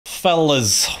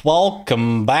fellas,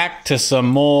 welcome back to some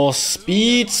more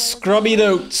Speed Scrubby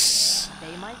Dotes.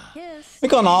 We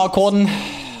got an Arc Warden.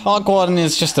 Arc Warden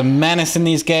is just a menace in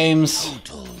these games.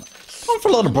 Going for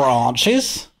a lot of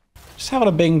branches. Just having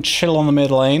a big chill on the mid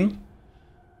lane.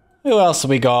 Who else have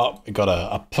we got? We got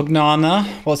a Pugnana.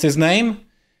 What's his name?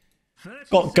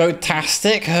 Got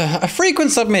Goatastic, a frequent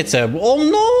submitter,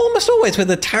 almost always with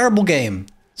a terrible game.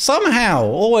 Somehow,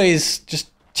 always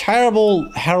just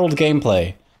terrible Herald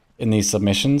gameplay in these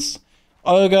submissions.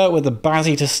 Ogre with the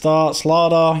Bazzy to start.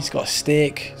 Slardar, he's got a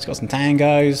stick, he's got some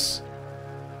tangos.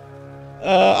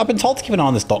 I've been told to keep an eye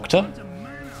on this Doctor.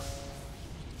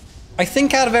 I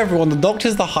think out of everyone, the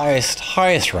Doctor's the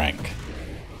highest rank.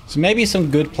 So maybe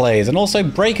some good plays, and also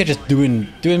Breaker just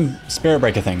doing Spirit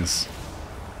Breaker things.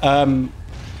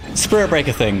 Spirit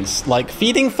Breaker things, like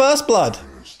feeding First Blood,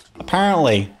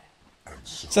 apparently.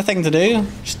 It's a thing to do.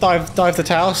 Just dive the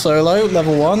tower solo,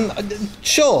 level 1.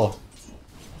 Sure.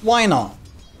 Why not?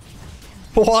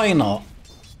 Why not?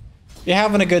 You're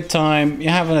having a good time,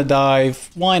 you're having a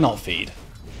dive, why not feed?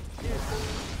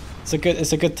 It's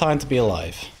a good time to be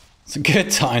alive. It's a good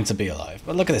time to be alive.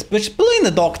 But look at this, just bullying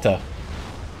the Doctor.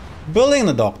 Bullying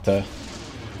the Doctor.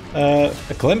 A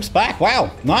glimpse back.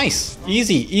 Wow, nice.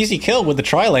 Easy kill with the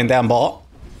tri-lane down bot.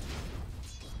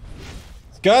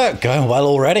 Going well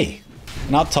already.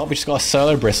 And up top, we just got a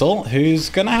solo Bristle, who's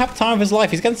gonna have time of his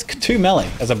life. He's getting 2 melee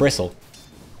as a Bristle.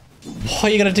 What are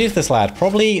you gonna do to this lad?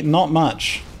 Probably not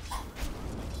much.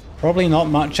 Probably not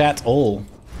much at all.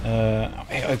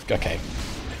 Okay.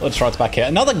 Let's try it back here.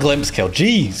 Another glimpse kill.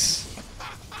 Jeez.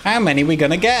 How many are we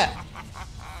gonna get?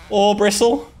 Or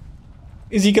Bristle?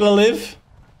 Is he gonna live?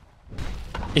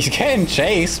 He's getting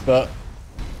chased, but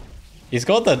he's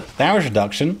got the damage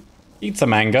reduction. Eats a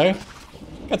mango.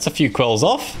 Gets a few quills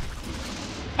off.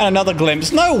 And another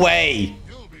glimpse. No way!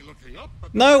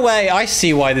 No way! I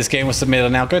see why this game was submitted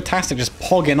now. Goatastic just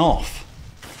pogging off.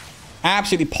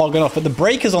 Absolutely pogging off. But the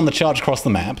Breaker's on the charge across the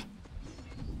map.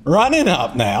 Running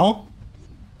up now.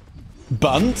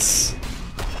 Bunts.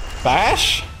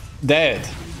 Bash. Dead.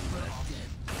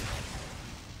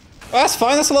 Well, that's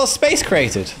fine. That's a lot of space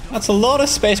created. That's a lot of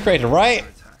space created, right?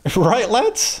 Right,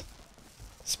 lads?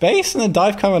 Space and the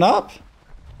dive coming up.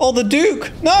 Oh, the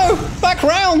Duke! No! Back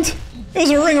round! It was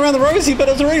a ring around the rosy, but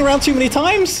it was a ring around too many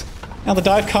times. Now the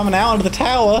dive coming out under the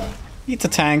tower. Eats a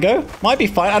tango. Might be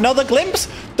fine. Another glimpse?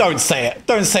 Don't say it.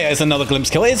 Don't say it's another glimpse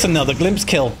kill. It's another glimpse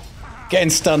kill. Getting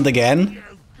stunned again.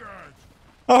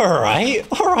 Alright.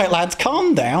 Alright, lads.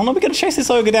 Calm down. Are we going to chase this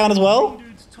ogre down as well?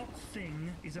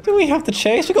 Do we have to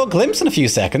chase? We got a glimpse in a few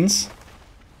seconds.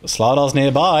 The Slardar's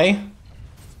nearby.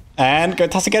 And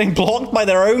Goatastic getting blocked by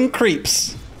their own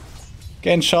creeps.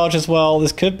 Getting charged as well.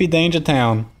 This could be Danger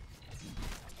Town.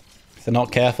 If they're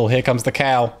not careful, here comes the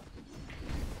cow.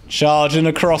 Charging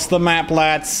across the map,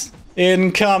 lads.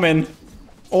 Incoming.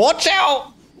 Watch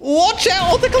out! Watch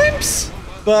out! Oh, the glimpse!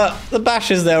 But the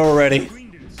bash is there already.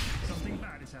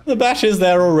 The bash is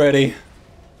there already.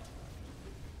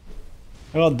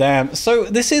 God damn. So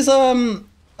this is a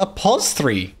POS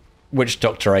 3 Witch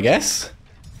Doctor, I guess.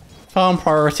 Farm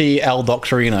Priority El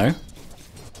Doctorino.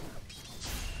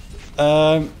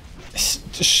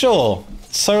 Sure.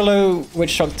 Solo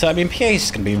Witch Doctor. I mean, PA is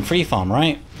just going to be in free farm,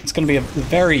 right? It's going to be a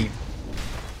very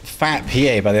fat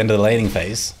PA by the end of the laning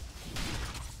phase.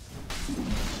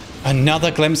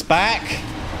 Another glimpse back.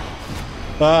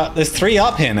 But there's 3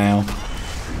 up here now.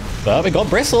 But we got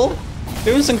Bristle.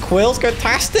 Doing some quills.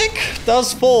 Goatastic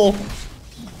does fall.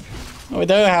 We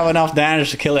don't have enough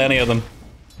damage to kill any of them.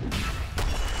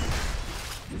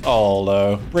 Oh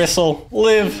no. Bristle,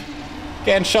 live.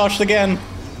 Getting charged again.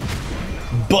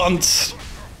 Bunt.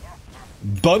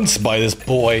 Bunts by this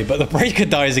boy, but the Breaker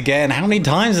dies again. How many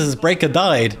times has this Breaker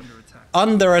died?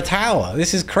 Under a tower.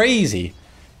 This is crazy.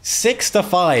 6 to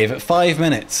 5 at 5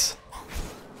 minutes.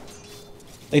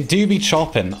 They do be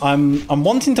chopping. I'm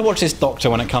wanting to watch this Doctor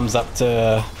when it comes up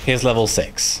to his level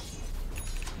 6.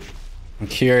 I'm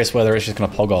curious whether it's just going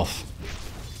to pog off.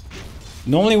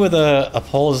 Normally with a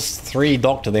POS 3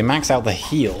 Doctor, they max out the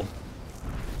heal.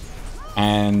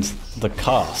 And the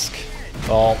cask.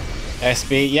 Well,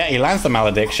 SB, yeah, he lands the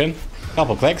Malediction.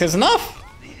 Couple clicks, it's enough!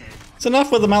 It's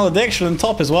enough with the Malediction on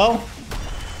top as well.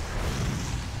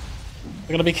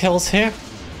 There gonna be kills here.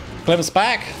 Glimpse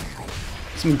back.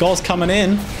 Some gods coming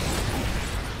in.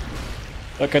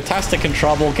 But Goatastic in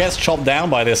trouble, gets chopped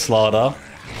down by this Slardar.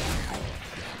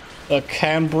 But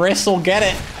can Bristle get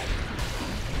it?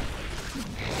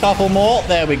 Couple more,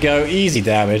 there we go, easy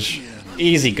damage.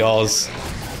 Easy gods.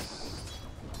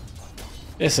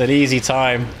 It's an easy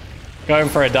time. Going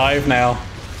for a dive now.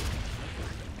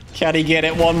 Can he get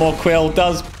it? One more quill.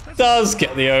 Does Does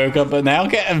get the ogre, but now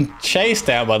getting chased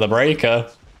down by the breaker.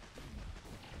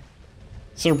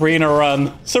 Sabrina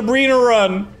run. Sabrina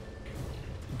run.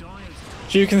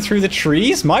 Juking through the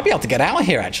trees. Might be able to get out of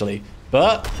here, actually.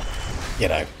 But, you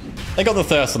know, they got the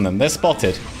thirst on them. They're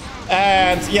spotted.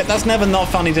 And, yeah, that's never not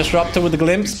funny disruptor with the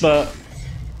glimpse, but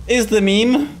is the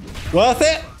meme worth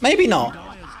it? Maybe not.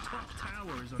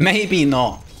 Maybe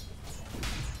not.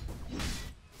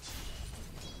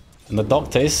 And the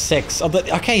doctor is 6. Oh, but,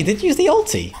 okay, he did use the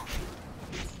ulti.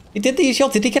 He did use the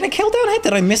ulti. Did he get a kill down here?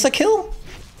 Did I miss a kill?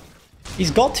 He's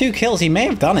got 2 kills. He may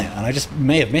have done it, and I just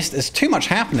may have missed. There's too much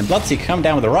happening. Bloodseeker come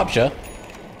down with a rupture.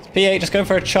 It's P8 just going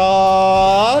for a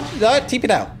charge. No, TP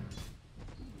it out.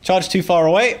 Charge too far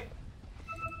away.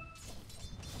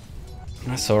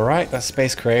 That's alright. That's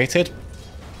space created.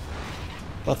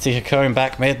 Bloodseeker going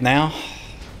back mid now.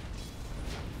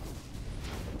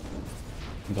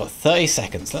 We've got 30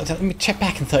 seconds. Let me check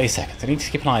back in 30 seconds. I need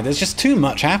to keep an eye. There's just too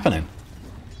much happening.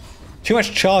 Too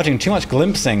much charging, too much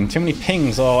glimpsing, too many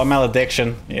pings. Oh, a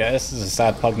malediction. Yeah, this is a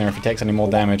sad Pugner if he takes any more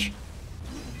damage.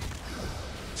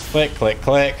 Click, click,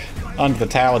 click. Under the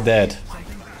tower, dead.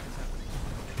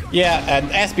 Yeah, and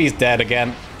SB's dead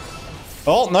again.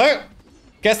 Oh, no.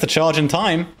 Gets the charge in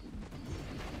time.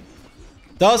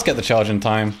 Does get the charge in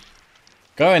time.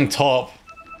 Going top.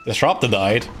 Disruptor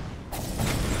died.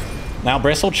 Now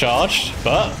Bristle charged,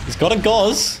 but he's got a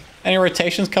Gauze. Any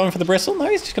rotations coming for the Bristle? No,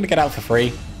 he's just going to get out for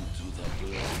free.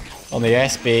 On the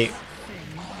SB.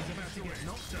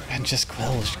 And just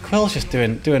Quill's just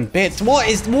doing bits. What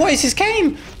is his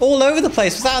game? All over the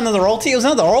place. Was that another ulti? It was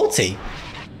another ulti.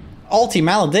 Ulti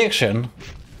malediction.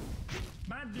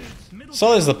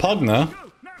 So is the Pugner.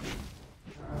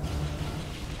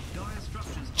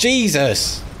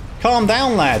 Jesus. Calm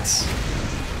down, lads.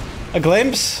 A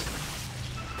glimpse.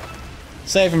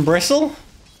 Saving Bristle.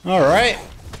 Alright.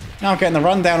 Now I'm getting the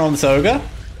rundown on this ogre.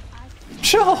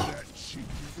 Sure.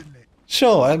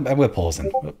 Sure, we're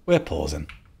pausing. We're pausing.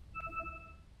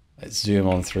 Let's zoom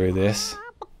on through this.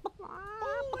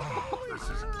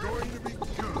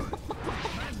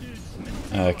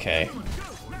 Okay.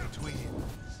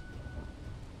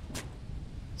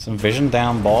 Some vision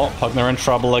down bot. Pugner in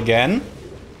trouble again.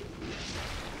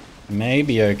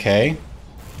 Maybe okay.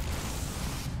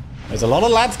 There's a lot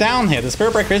of lads down here. The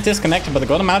Spirit Breaker is disconnected, but they've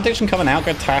got a malediction coming out.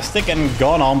 Fantastic and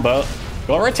gone on, but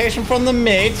got rotation from the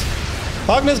mid.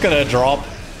 Pugner's gonna drop.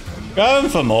 Going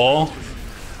for more.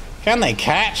 Can they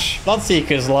catch?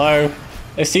 Bloodseeker's low.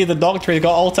 They see the Doctor, he's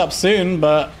got ult up soon,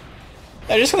 but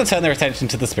they're just gonna turn their attention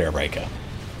to the Spirit Breaker.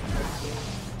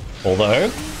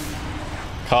 Although,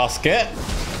 casket,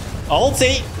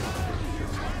 ulti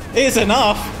is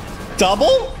enough.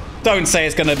 Double? Don't say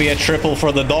it's gonna be a triple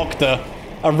for the Doctor.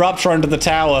 A rupture under the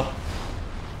tower.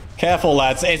 Careful,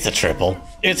 lads. It's a triple.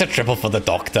 It's a triple for the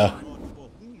Doctor.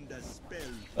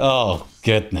 Oh,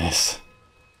 goodness.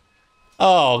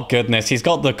 Oh, goodness. He's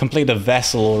got the completed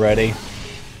vessel already.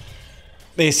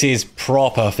 This is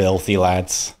proper filthy,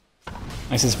 lads.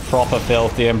 This is proper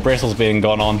filthy, and Bristle's being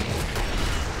gone on.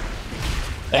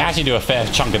 They actually do a fair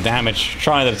chunk of damage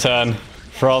trying to turn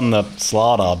from the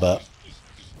Slardar, but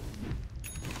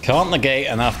can't negate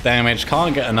enough damage,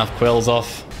 can't get enough quills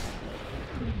off.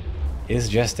 Is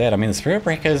just dead. I mean, the Spirit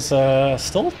Breaker's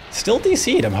still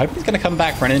DC'd. I'm hoping he's going to come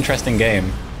back for an interesting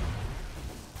game.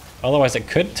 Otherwise, it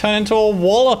could turn into a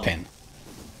walloping.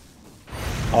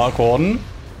 Arc Warden,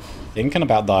 thinking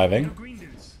about diving.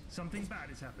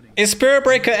 Is Spirit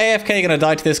Breaker AFK going to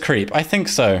die to this creep? I think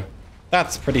so.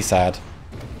 That's pretty sad.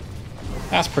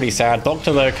 That's pretty sad.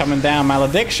 Doctor, though, coming down.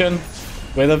 Malediction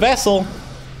with a vessel.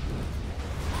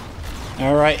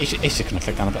 Alright, he's just going to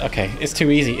click down a bit. Okay, it's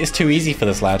too easy. It's too easy for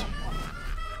this lad.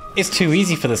 It's too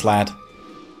easy for this lad.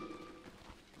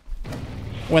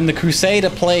 When the Crusader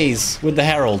plays with the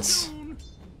Heralds,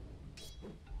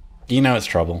 you know it's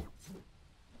trouble.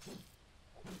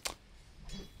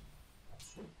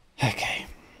 Okay.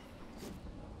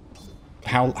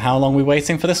 How long are we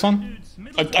waiting for this one?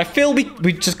 I feel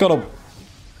we just gotta...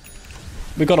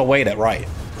 We gotta wait it right.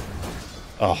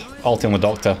 Oh, ulting the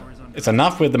Doctor. It's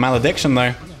enough with the malediction,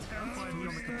 though.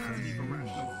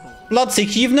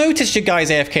 Bloodseeker, you've noticed your guy's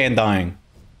AFK and dying.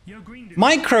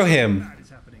 Micro him.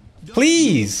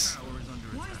 Please.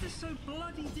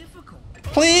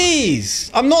 Please.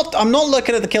 I'm not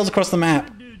looking at the kills across the map.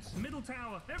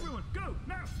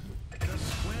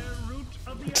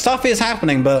 Stuff is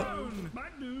happening, but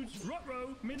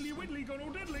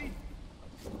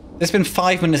it's been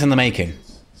 5 minutes in the making.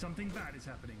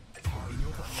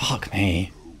 Fuck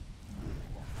me.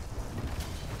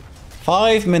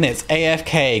 5 minutes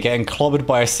AFK getting clobbered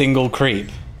by a single creep.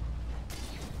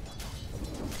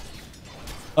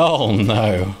 Oh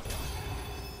no.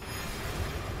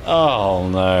 Oh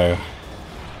no.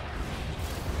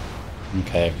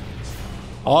 Okay.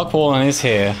 Arcwallen is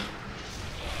here.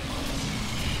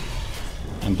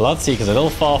 And Bloodseeker's a little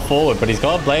far forward, but he's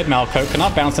got a Blade Mail,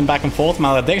 Coconut bouncing back and forth.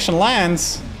 Malediction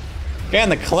lands. Getting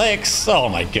the clicks. Oh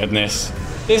my goodness.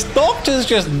 This Doctor's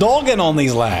just dogging on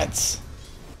these lads.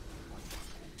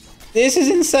 This is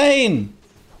insane.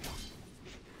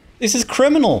 This is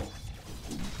criminal.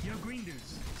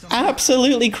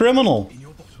 Absolutely criminal.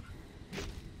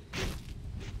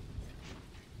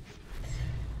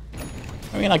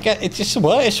 I mean, I get it's just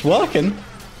it's working.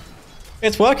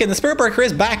 It's working. The Spirit Breaker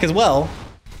is back as well.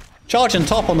 Charging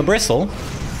top on the Bristle.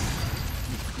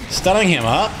 Stunning him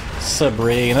up.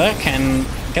 Sabrina, can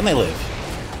they live?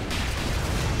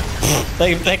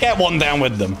 They get one down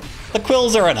with them. The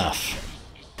quills are enough.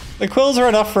 The quills are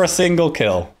enough for a single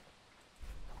kill.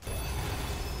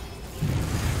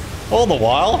 All the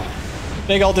while,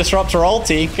 big old Disruptor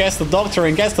ulti gets the Doctor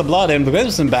in, gets the blood in,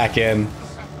 brings him back in.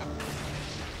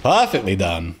 Perfectly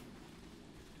done.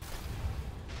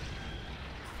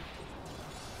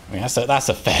 I mean, that's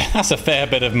a fair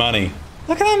bit of money.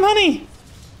 Look at that money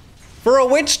for a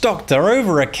Witch Doctor,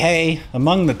 over a K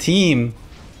among the team.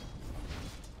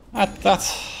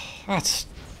 That's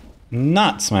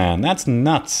nuts, man. That's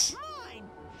nuts.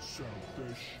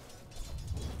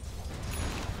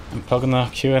 I'm plugging the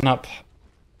queuing up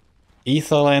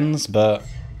ether lens, but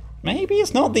maybe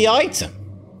it's not the item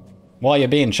while you're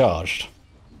being charged.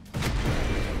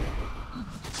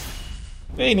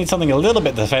 You need something a little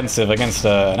bit defensive against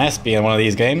an SB in one of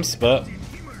these games, but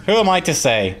who am I to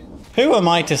say? Who am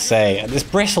I to say? This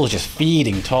Bristle is just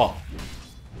feeding top.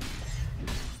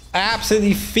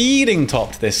 Absolutely feeding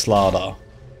top to this Slardar.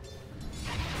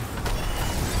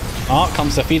 Arc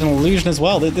comes to feed an illusion as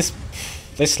well. This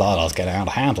Slardar's getting out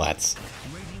of hand, lads.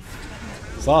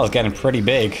 Slardar's getting pretty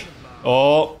big.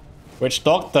 Oh, Witch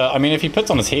Doctor. I mean, if he puts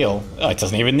on his heal, oh, it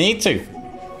doesn't even need to.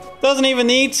 Doesn't even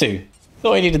need to.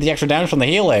 Thought he needed the extra damage from the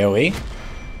heal AoE.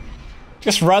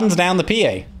 Just runs down the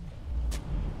PA.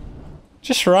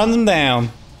 Just runs him down.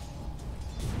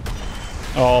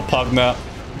 Oh, Pugner.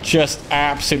 Just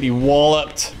absolutely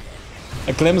walloped.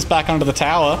 A glimpse back under the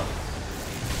tower.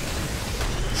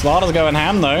 Slardar's going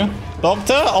ham though.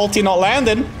 Doctor, ulti not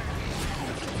landing.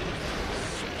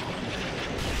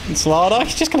 And Slardar,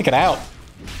 he's just gonna get out.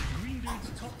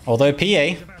 Although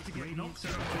PA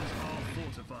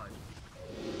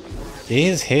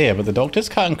is here, but the Doctor's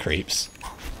cutting creeps.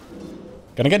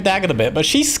 Gonna get daggered a bit, but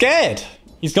she's scared.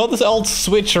 He's got this old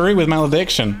switcheroo with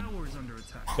Malediction.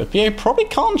 The PA probably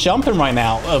can't jump him right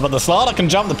now, but the Slardar can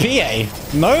jump the PA.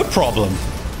 No problem.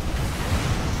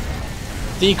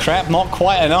 D-Crap not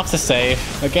quite enough to save.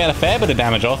 They get a fair bit of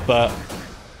damage off, but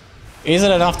is it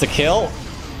enough to kill?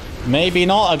 Maybe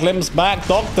not. A glimpse back.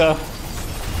 Doctor.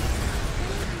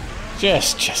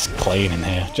 Just cleaning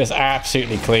here. Just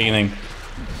absolutely cleaning.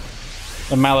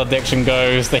 The Malediction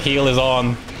goes. The heal is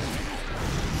on.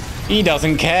 He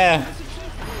doesn't care.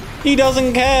 He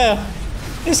doesn't care.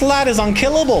 This lad is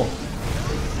unkillable.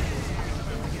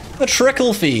 The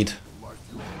trickle feed.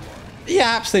 The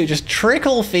absolute just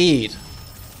trickle feed.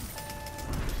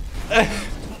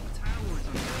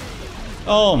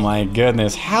 Oh my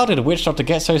goodness. How did Witch Doctor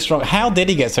get so strong? How did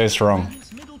he get so strong?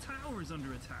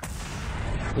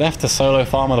 Left to solo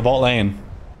farm on the bot lane.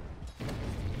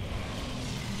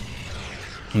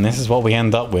 And this is what we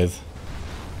end up with.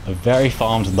 A very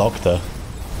farmed Doctor.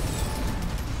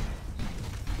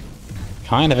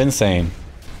 Kind of insane.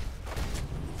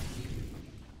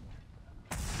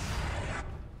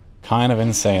 Kind of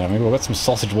insane. I mean, we've got some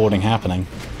sausage warding happening.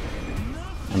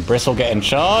 And Bristle getting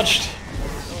charged.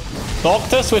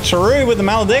 Doctor switcheroo with the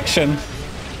Malediction.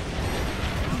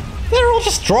 They're all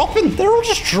just dropping. They're all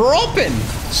just dropping.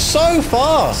 So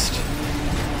fast.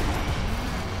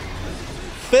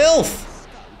 Filth.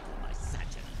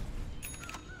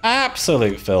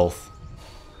 Absolute filth.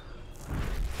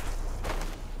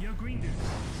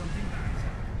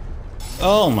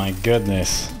 Oh my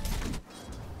goodness.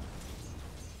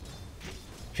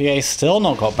 PA still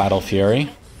not got Battle Fury.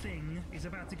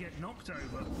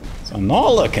 So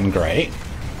not looking great.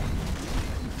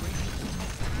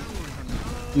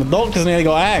 The Doctor's nearly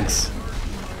got Ags.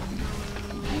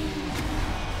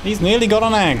 He's nearly got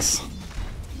on Ags.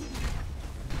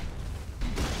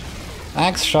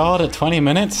 Ags shard at 20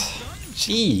 minutes?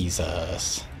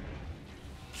 Jesus.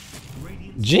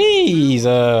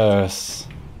 Jesus.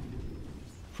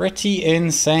 Pretty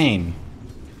insane.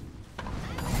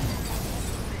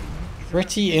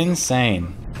 Pretty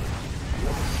insane.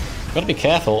 Gotta be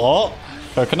careful. Oh,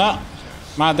 Coconut.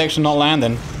 Malediction not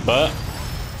landing, but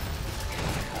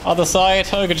Other side,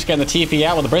 Hogan just getting the TP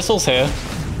out with the bristles here.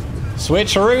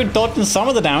 Switcheroo dodging some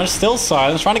of the damage, still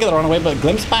silent, trying to get the runaway, but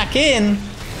glimpse back in.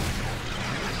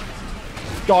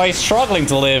 Guy's struggling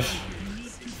to live.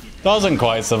 Doesn't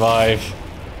quite survive.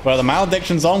 But the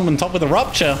malediction's on top with the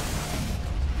rupture.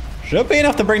 Should be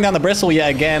enough to bring down the bristle yet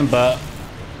again, but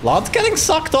Blood's getting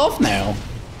sucked off now.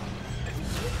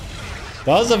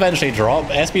 Does eventually drop.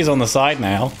 SB's on the side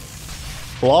now.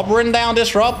 Blobbering down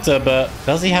Disruptor, but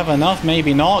does he have enough?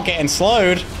 Maybe not. Getting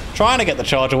slowed. Trying to get the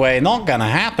charge away. Not gonna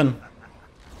happen.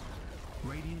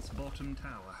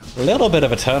 A little bit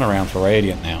of a turnaround for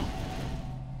Radiant now.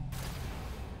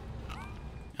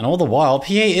 And all the while,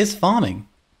 PA is farming.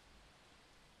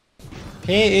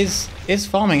 PA is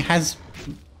farming. Has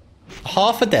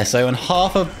half a Deso and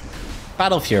half a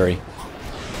Battle Fury.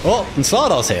 Oh, and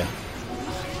Slardar's here.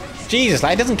 Jesus,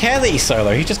 like, he doesn't care that he's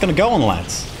solo. He's just gonna go on,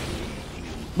 lads.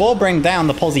 We'll bring down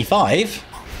the Posy 5,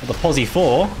 or the Posy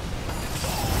 4.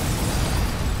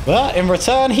 But in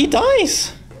return, he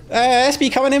dies.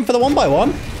 SB coming in for the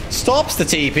 1x1. Stops the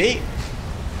TP.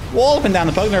 Walloping down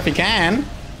the Pugner if he can.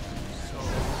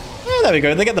 Oh, there we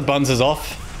go. They get the bunsers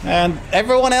off. And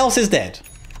everyone else is dead.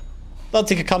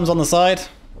 Bloodseeker comes on the side.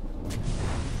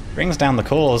 Brings down the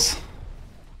cause.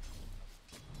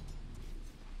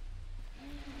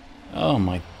 Oh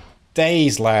my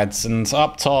days, lads. And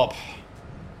up top.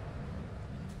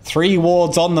 3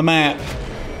 wards on the map.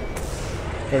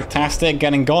 Fantastic,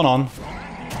 getting gone on.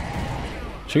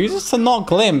 Chooses to not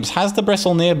glimpse, has the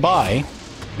bristle nearby.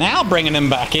 Now bringing him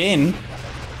back in.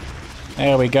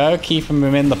 There we go, keeping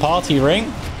him in the party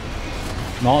ring.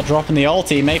 Not dropping the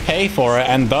ulti, may pay for it,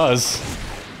 and does.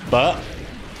 But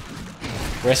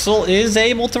Bristle is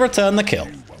able to return the kill.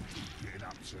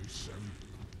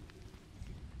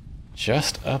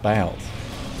 Just about.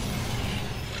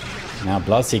 Now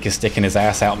Bloodseeker sticking his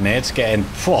ass out mid, getting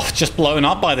just blown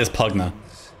up by this Pugner.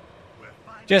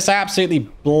 Just absolutely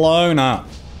blown up.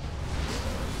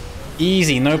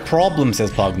 Easy, no problem,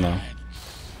 says Pugner.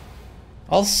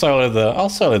 I'll solo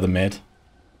the mid.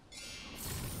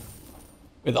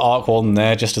 With Arc Warden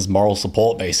there just as moral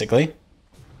support, basically.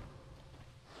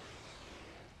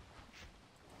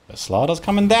 But Slardar's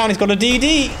coming down, he's got a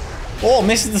DD! Oh,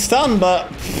 misses the stun,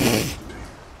 but...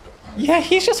 yeah,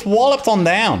 he's just walloped on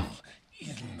down.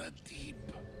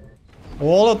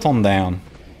 Walloped on down.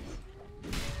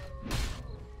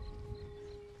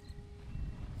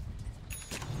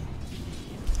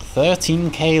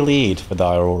 13k lead for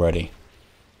Dire already.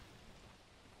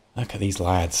 Look at these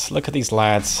lads. Look at these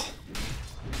lads.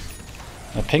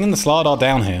 They're pinging the Slardar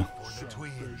down here.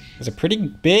 There's a pretty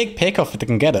big pickoff if they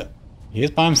can get it. He is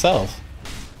by himself.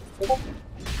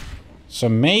 So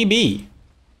maybe.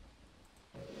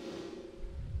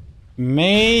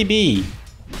 Maybe.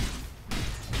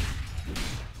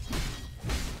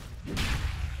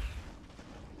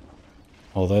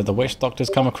 Although the Witch Doctor's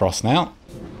come across now.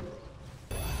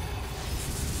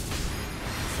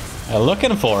 They're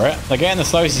looking for it. They're getting the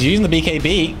slowest. He's using the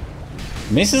BKB.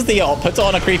 Misses the ult, puts it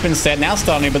on a creep instead, now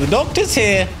stunning, but the Doctor's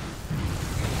here.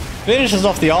 Finishes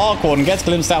off the Arc Ward and gets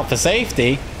glimpsed out for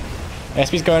safety.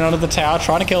 SB's going under the tower,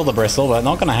 trying to kill the Bristle, but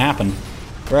not going to happen.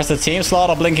 The rest of the team,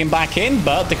 Slardar blinking back in,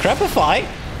 but Decrepify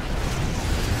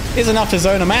is enough to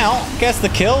zone him out. Gets the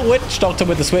kill. Witch Doctor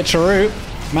with the switcheroo.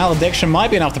 Malediction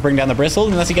might be enough to bring down the Bristle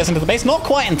unless he gets into the base. Not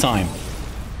quite in time.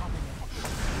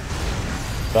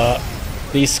 But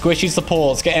these squishy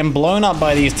supports getting blown up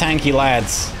by these tanky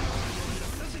lads.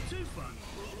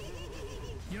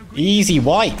 Easy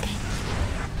wipe.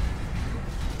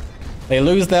 They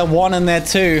lose their 1 and their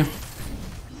 2.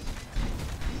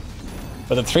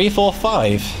 But the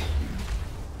 3-4-5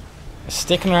 are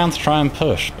sticking around to try and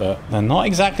push, but they're not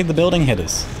exactly the building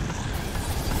hitters.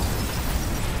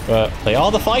 But they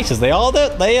are the fighters. They are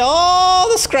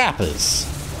the scrappers.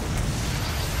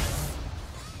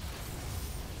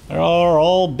 They are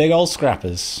all big old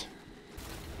scrappers.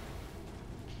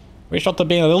 Wish Doctor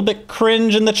being a little bit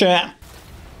cringe in the chat.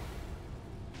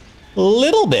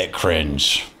 Little bit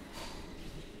cringe.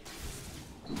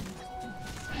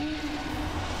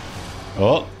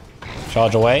 Oh,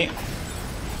 charge away.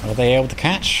 Are they able to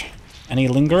catch any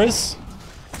lingerers?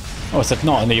 Oh, it's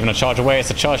not even a charge away,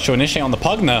 it's a charge to initiate on the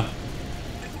Pugner.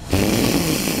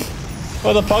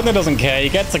 Well, the Pugner doesn't care. He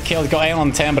gets a kill. He's got AL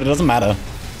on 10, but it doesn't matter.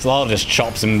 Slardar just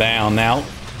chops him down now.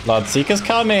 Bloodseeker's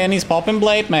come in. He's popping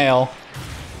Blade Mail.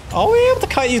 Are we able to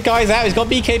cut these guys out? He's got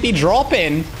BKB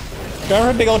dropping. Going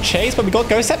for a big old chase, but we got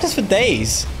Ghost Scepters for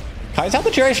days. Cuts out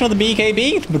the duration of the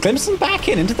BKB. Glimpses him back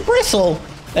in into the Bristle.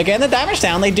 They're getting the damage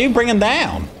down. They do bring him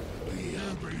down.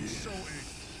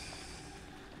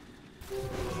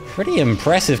 Pretty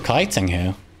impressive kiting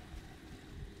here.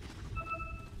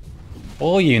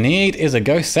 All you need is a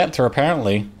Ghost Scepter,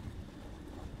 apparently.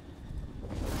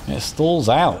 It stalls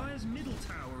out.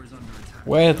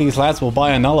 Where these lads will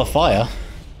buy a Nullifier?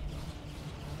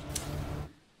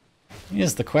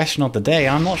 Here's the question of the day.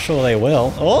 I'm not sure they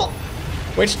will. Oh!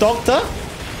 Witch Doctor?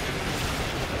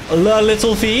 A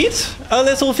little feed? A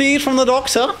little feed from the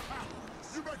Doctor?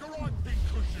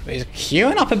 But he's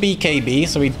queuing up a BKB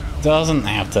so he doesn't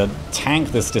have to tank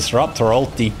this Disruptor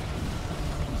ulti.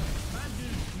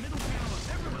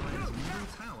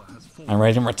 And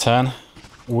Radiant return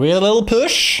with a little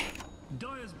push.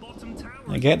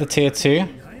 I get the tier 2.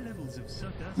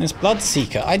 This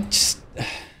Bloodseeker, I just...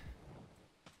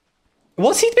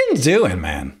 What's he been doing,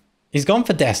 man? He's gone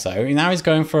for Deso, now he's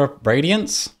going for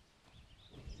Radiance.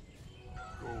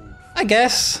 I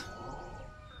guess.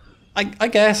 I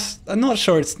guess. I'm not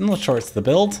sure it's the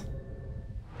build.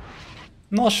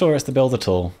 I'm not sure it's the build at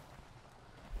all.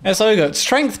 Yeah, so we go.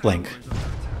 Strength Blink.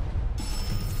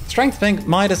 Strength Blink,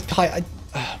 Midas,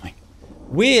 oh my.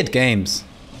 Weird games.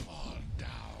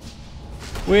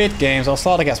 Weird games. I'll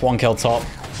start against 1 kill top.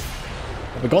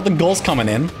 We got the Gauls coming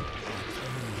in.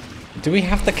 Do we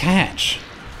have to catch?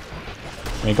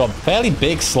 We got fairly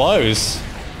big slows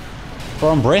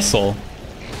from Bristle.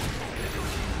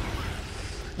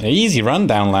 An easy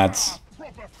rundown, lads.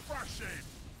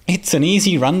 It's an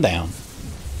easy rundown.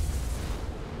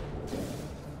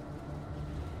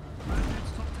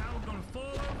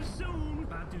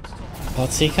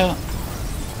 Bloodseeker.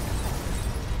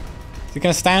 Is he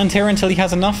going to stand here until he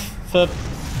has enough for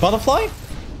Butterfly?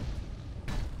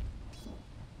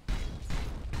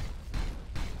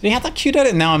 Did he have that queued at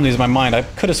it? Now I'm losing my mind. I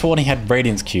could have sworn he had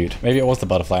Radiance queued. maybe it was the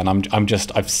Butterfly, and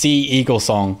I see Eagle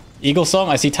Song. Eagle Song?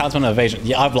 I see Talisman of Evasion.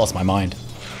 Yeah, I've lost my mind.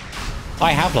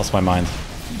 I have lost my mind.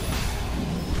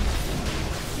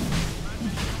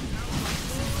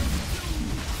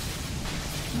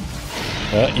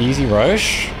 Easy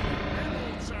Roche.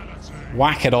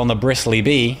 Whack it on the Bristly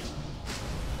Bee.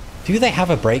 Do they have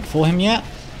a break for him yet?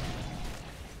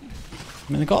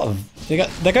 I mean,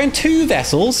 they're going 2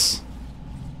 vessels.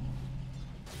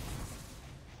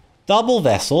 Double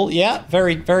vessel, yeah,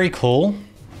 very, very cool.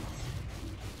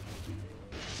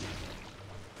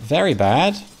 Very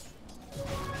bad.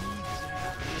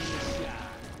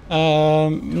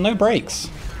 No breaks.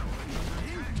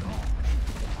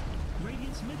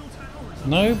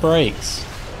 No breaks.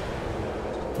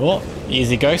 Oh,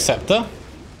 easy Ghost Scepter.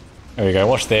 There we go,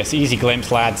 watch this. Easy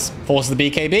glimpse, lads. Forces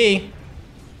the BKB.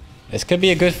 This could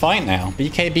be a good fight now.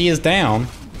 BKB is down.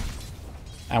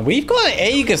 And we've got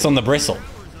Aegis on the Bristle.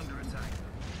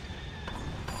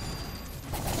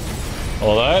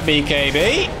 Although,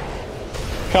 BKB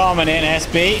coming in,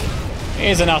 SB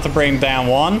is enough to bring down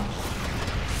 1.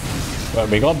 But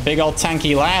we got big old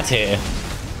tanky lad here.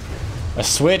 A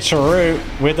switcheroo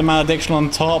with the Malediction on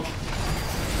top.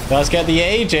 Does get the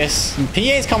Aegis. And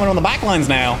PA's coming on the backlines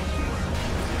now.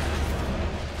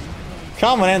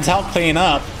 Coming in to help clean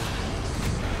up.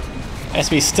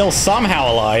 SB still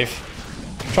somehow alive.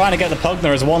 Trying to get the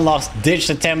Pugner as one last ditched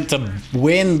attempt to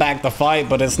win back the fight,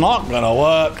 but it's not gonna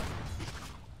work.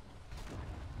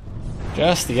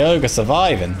 Just the Ogre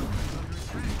surviving.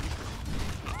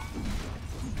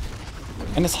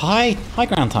 And it's high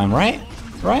ground time, right?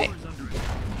 Right?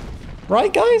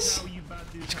 Right, guys?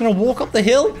 Just gonna walk up the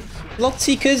hill.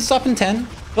 Bloodseeker's up in 10,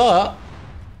 but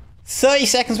 30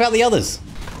 seconds without the others.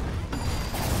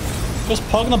 Just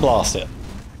Pugna blast it.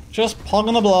 Just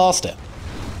Pugna blast it.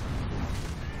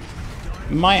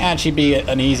 Might actually be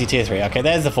an easy tier 3. Okay,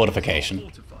 there's the fortification.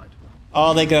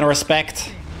 Are they gonna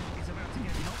respect?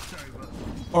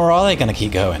 Or are they gonna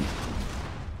keep going?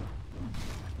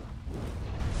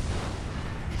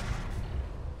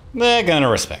 They're gonna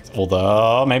respect.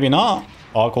 Although, maybe not.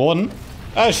 Arc Warden.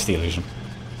 Oh, it's just the illusion.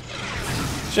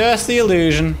 Just the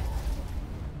illusion.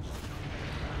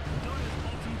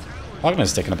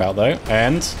 Pugna's sticking about though,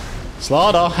 and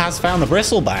Slardar has found the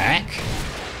Bristle back.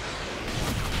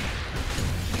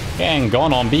 Getting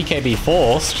gone on BKB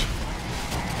forced.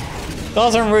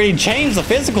 Doesn't really change the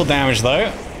physical damage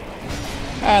though.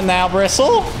 And now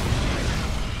Bristle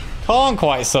can't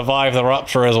quite survive the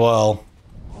rupture as well.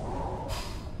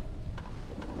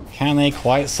 Can they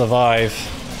quite survive?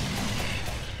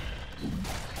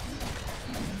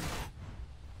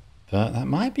 But that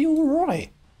might be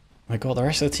alright. We got the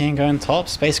rest of the team going top.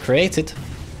 Space created.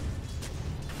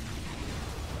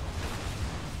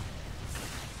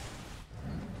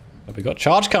 But we got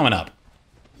charge coming up.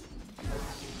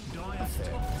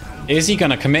 Is he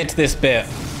gonna commit to this bit?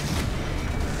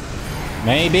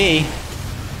 Maybe.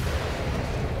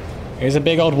 Here's a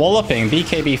big old walloping.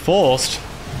 BKB forced.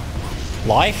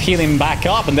 Life healing back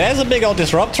up, and there's a big old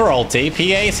disruptor ulti.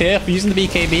 PA's here for using the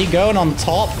BKB, going on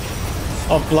top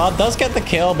of Blood. Does get the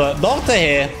kill, but Doctor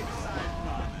here.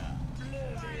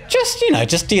 Just, you know,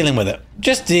 just dealing with it.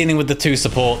 Just dealing with the two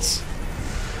supports.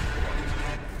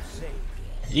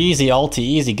 Easy ulti,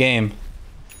 easy game.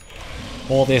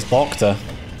 For this Doctor.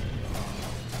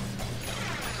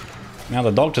 Now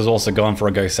the Doctor's also gone for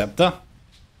a Ghost Scepter.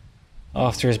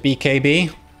 After his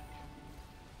BKB.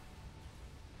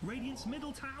 Radiant's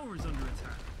middle tower is under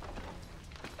attack.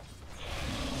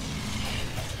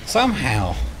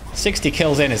 Somehow, 60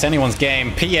 kills in, it's anyone's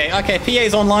game. PA, okay,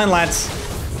 PA's online, lads.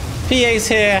 PA's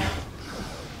here.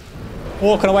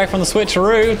 Walking away from the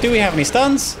switcheroo. Do we have any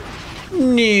stuns?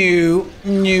 No,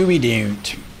 we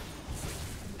don't.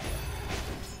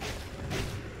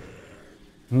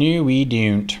 No, we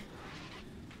don't.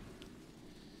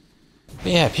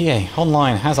 But yeah, PA,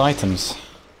 online, has items.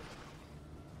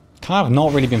 Kind of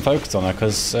not really been focused on her,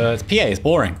 because it's PA, it's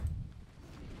boring.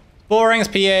 Boring, it's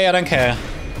PA, I don't care.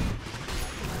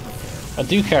 I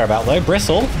do care about, though,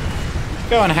 Bristle.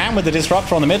 Going ham with the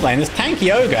disruptor on the mid lane. This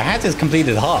tanky ogre has his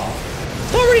completed half.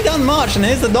 It's not really done much, and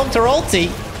here's the Doctor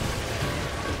ulti.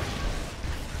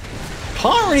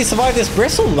 Can't really survive this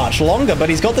Bristle much longer, but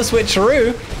he's got the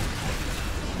switcheroo.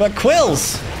 But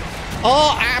Quills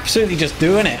are absolutely just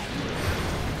doing it.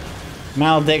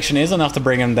 Malediction is enough to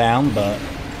bring him down, but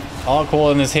Arc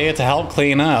Warden is here to help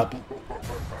clean up.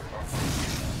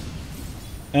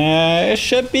 It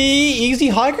should be easy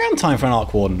high ground time for an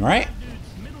Arc Warden, right?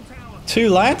 2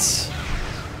 lads.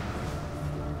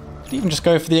 You can just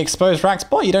go for the exposed rack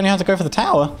spot. You don't even have to go for the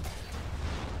tower.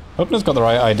 Opener's got the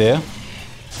right idea.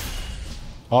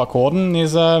 Arc Warden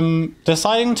is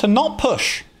deciding to not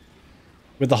push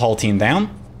with the whole team down,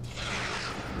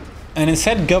 and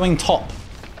instead going top.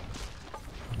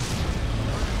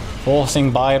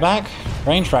 Forcing buyback,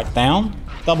 range rack down,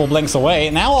 double blinks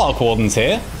away. Now Arc Warden's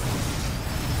here.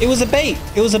 It was a bait.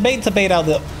 It was a bait to bait out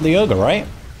the ogre, right?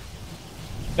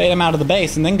 Bait him out of the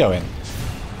base and then go in.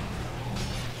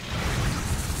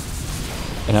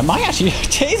 And it might actually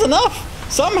chase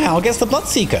enough. Somehow gets the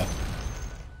Bloodseeker.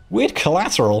 Weird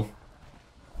collateral.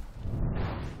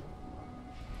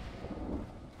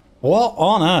 What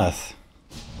on earth?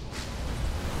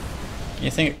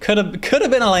 You think it could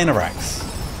have been a lane of racks?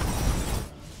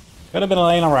 Could have been a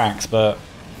lane of racks, but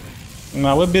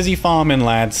no, we're busy farming,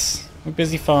 lads. We're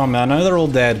busy farming. I know they're all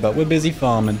dead, but we're busy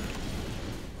farming.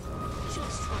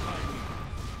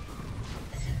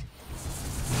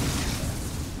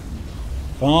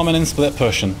 Farming and split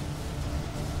pushing.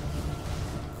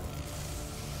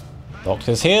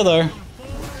 Doctor's here though.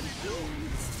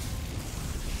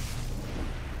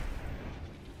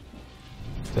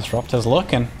 Disruptor's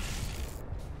looking.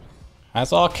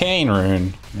 Has Arcane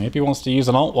Rune. Maybe he wants to use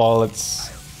an ult while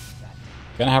it's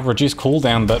gonna have reduced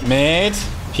cooldown, but mid.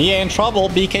 PA in trouble,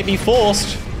 BKB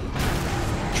forced.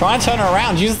 Try and turn her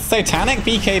around, use the Satanic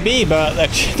BKB, but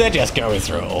they're just going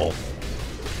through it all.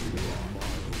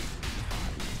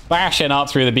 Bashing up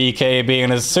through the BKB,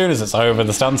 and as soon as it's over,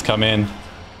 the stuns come in.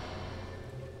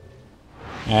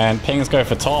 And pings go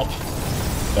for top,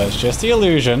 but it's just the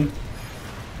illusion.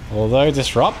 Although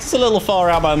Disrupt is a little far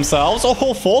out by themselves.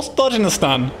 Oh, forced dodging the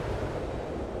stun.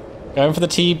 Going for the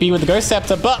TB with the Ghost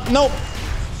Scepter, but nope.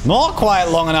 Not quite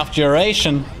long enough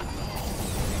duration.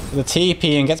 The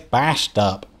TP and gets bashed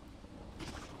up.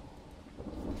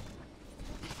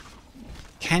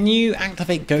 Can you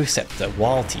activate Ghost Scepter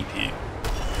while TPing?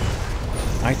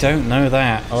 I don't know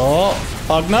that. Oh,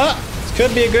 Pugner. This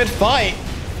could be a good fight.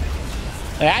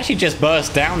 They actually just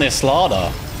burst down this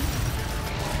Slardar.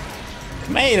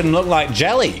 Made him look like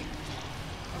jelly.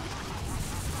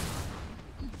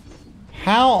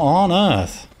 How on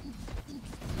earth?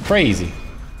 Crazy.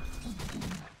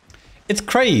 It's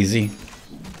crazy.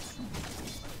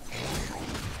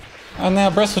 And now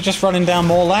Bristle just running down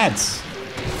more lads.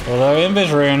 Although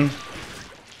Invis Rune.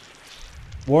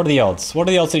 What are the odds? What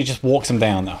are the odds that he just walks him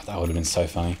down? Oh, that would have been so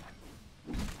funny.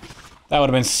 That would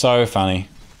have been so funny.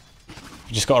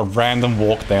 You just got a random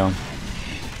walk down.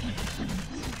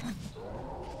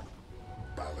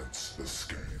 Balance the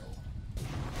scale.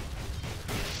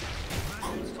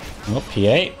 Oh,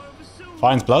 P8.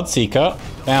 Finds Bloodseeker.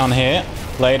 Down here.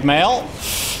 Blade Mail.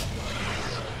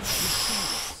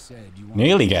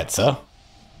 Nearly gets her.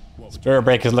 Spirit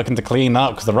Breaker's looking to clean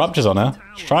up because the Rupture's on her.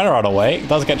 She's trying to run away.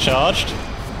 Does get charged.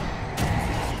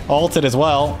 Ulted as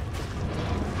well.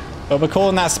 But we're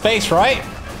calling that space, right?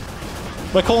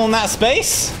 We're calling that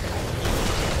space?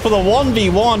 For the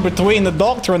 1v1 between the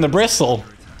Doctor and the Bristle.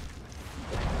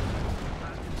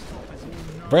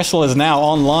 Bristle is now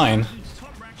online.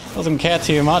 Doesn't care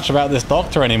too much about this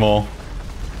Doctor anymore.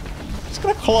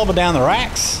 Clobber down the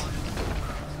racks.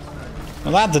 The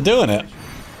lads are doing it.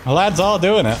 The lads are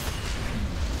doing it.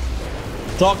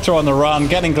 Doctor on the run,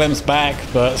 getting glimpsed back,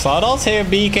 but Slardol's here,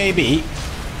 BKB.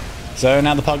 So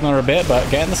now the Pugner a bit, but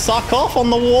getting the suck off on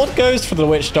the ward goes for the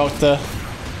Witch Doctor.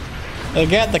 They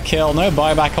get the kill, no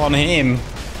buyback on him.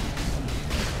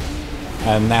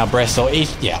 And now Bristle,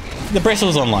 yeah, the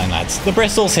Bristle's online, lads. The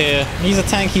Bristle's here, he's a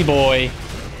tanky boy.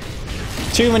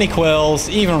 Too many quills,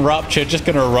 even Rupture, just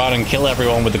gonna run and kill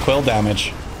everyone with the quill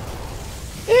damage.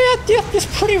 Yeah, it's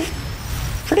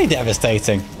pretty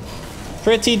devastating.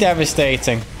 Pretty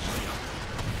devastating.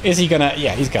 Is he gonna,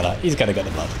 yeah, he's gonna get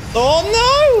the blood. Oh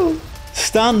no!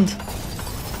 Stunned.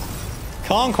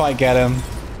 Can't quite get him,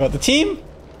 but the team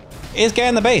is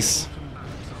getting the base.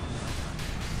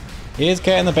 He is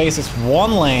getting the base. It's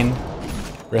one lane.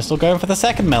 Bristle going for the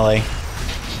second melee.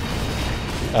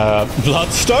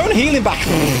 Bloodstone healing back.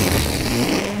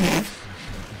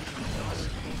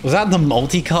 Was that the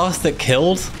multicast that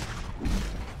killed?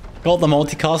 Got the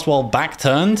multicast while back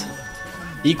turned?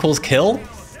 Equals kill?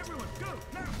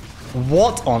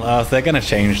 What on earth? They're gonna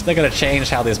change. They're gonna change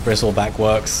how this Bristle back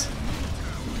works.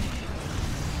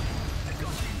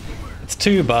 It's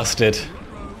too busted.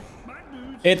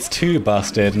 It's too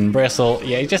busted, and Bristle,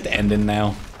 yeah, he's just ending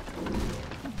now.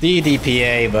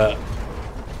 DDPA, but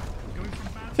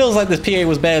feels like this PA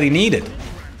was barely needed.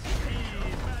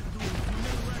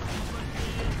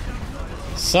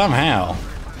 Somehow.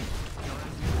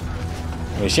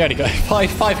 Well, she already got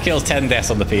 5 kills, 10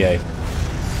 deaths on the PA.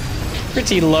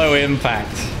 Pretty low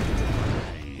impact.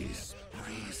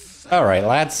 All right,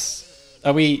 lads.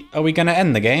 Are we gonna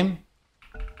end the game?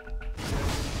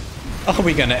 Are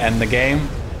we gonna end the game?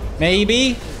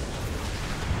 Maybe?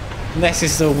 Unless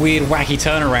it's a weird, wacky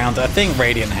turnaround. I think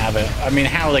Radiant have it. I mean,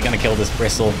 how are they gonna kill this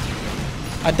Bristle?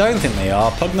 I don't think they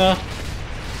are. Pugner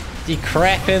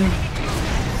decreping.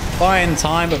 Buying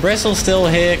time, but Bristle's still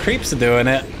here. Creeps are doing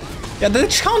it. Yeah, they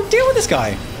just can't deal with this guy.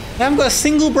 They haven't got a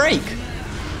single break.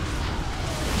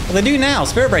 Well, they do now.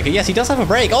 Spirit Breaker. Yes, he does have a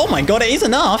break. Oh my god, it is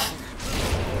enough.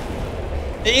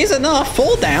 It is enough.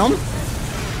 4 down.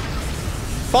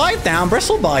 5 down.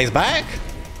 Bristle buys back.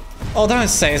 Oh, don't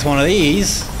say it's one of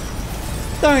these.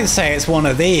 Don't say it's one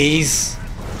of these.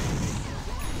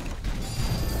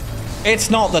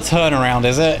 It's not the turnaround,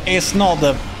 is it? It's not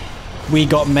the we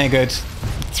got megaed,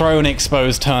 throne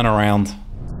exposed turnaround.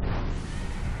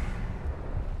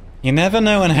 You never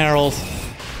know in Herald.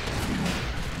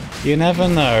 You never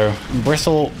know.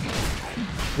 Bristle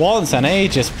wants an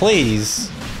Aegis,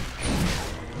 please.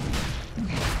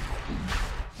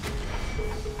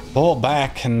 Bought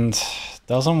back and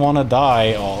doesn't want to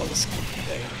die. Oh, this could be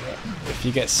dangerous. If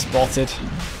you get spotted.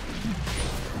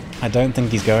 I don't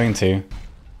think he's going to.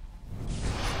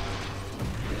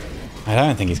 I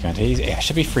don't think he's going to. Yeah,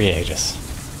 should be free Aegis.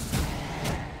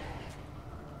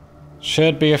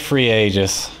 Should be a free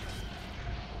Aegis.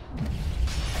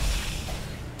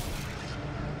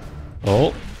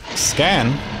 Oh,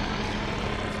 scan.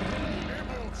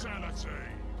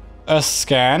 A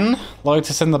scan.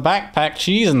 Lotus in the backpack.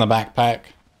 Cheese in the backpack.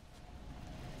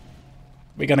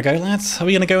 We gonna go, lads? Are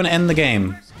we gonna go and end the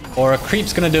game? Or a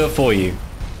creep's gonna do it for you?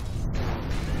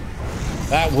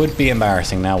 That would be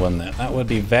embarrassing now, wouldn't it? That would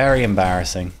be very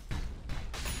embarrassing.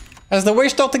 Has the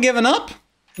Witch Doctor given up?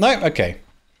 No? Okay.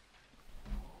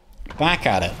 Back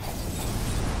at it.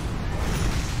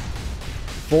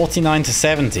 49 to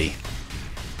 70.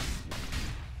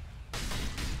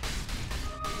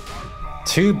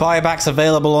 2 buybacks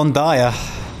available on Dire.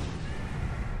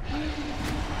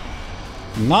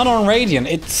 None on Radiant.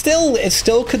 It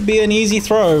still could be an easy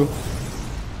throw.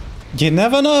 You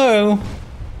never know.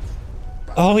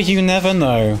 Oh, you never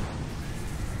know.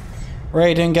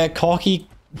 Radiant get cocky,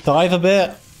 dive a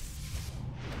bit.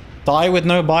 Die with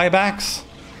no buybacks.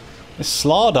 This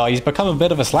Slardar, he's become a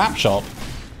bit of a slap shop.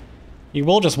 He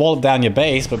will just wallop down your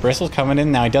base, but Bristle's coming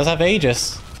in now. He does have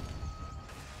Aegis.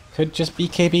 Could just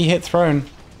BKB hit throne.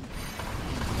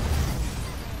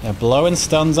 Yeah, blowing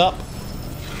stuns up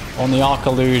on the Arc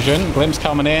Illusion. Glimpse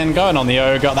coming in, going on the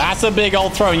Ogre. That's a big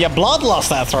old throne. Yeah, Bloodlust,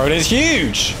 that throne is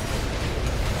huge.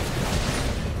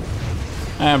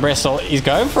 And Bristle, he's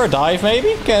going for a dive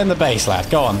maybe? Get in the base, lad.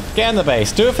 Go on. Get in the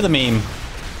base. Do it for the meme.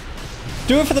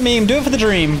 Do it for the meme. Do it for the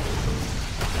dream.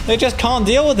 They just can't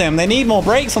deal with him. They need more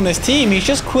breaks on this team. He's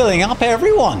just quilling up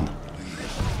everyone.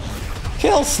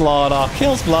 Kills Slardar.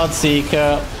 Kills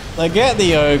Bloodseeker. They get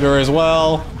the Ogre as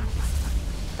well.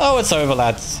 Oh, it's over,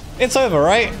 lads. It's over,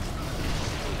 right?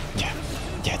 Yeah.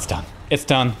 Yeah, it's done. It's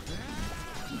done.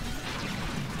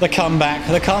 The comeback.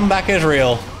 The comeback is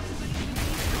real.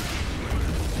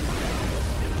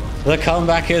 The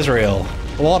comeback is real.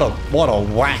 What a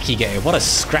wacky game. What a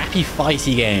scrappy,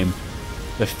 fighty game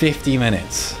for 50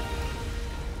 minutes.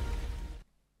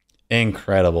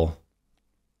 Incredible.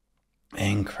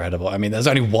 Incredible. I mean, there's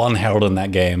only one Herald in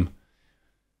that game.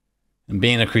 And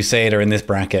being a Crusader in this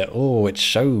bracket, oh, it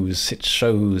shows. It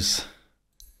shows.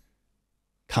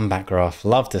 Comeback graph.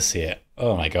 Love to see it.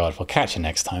 Oh my god. We'll catch you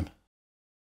next time.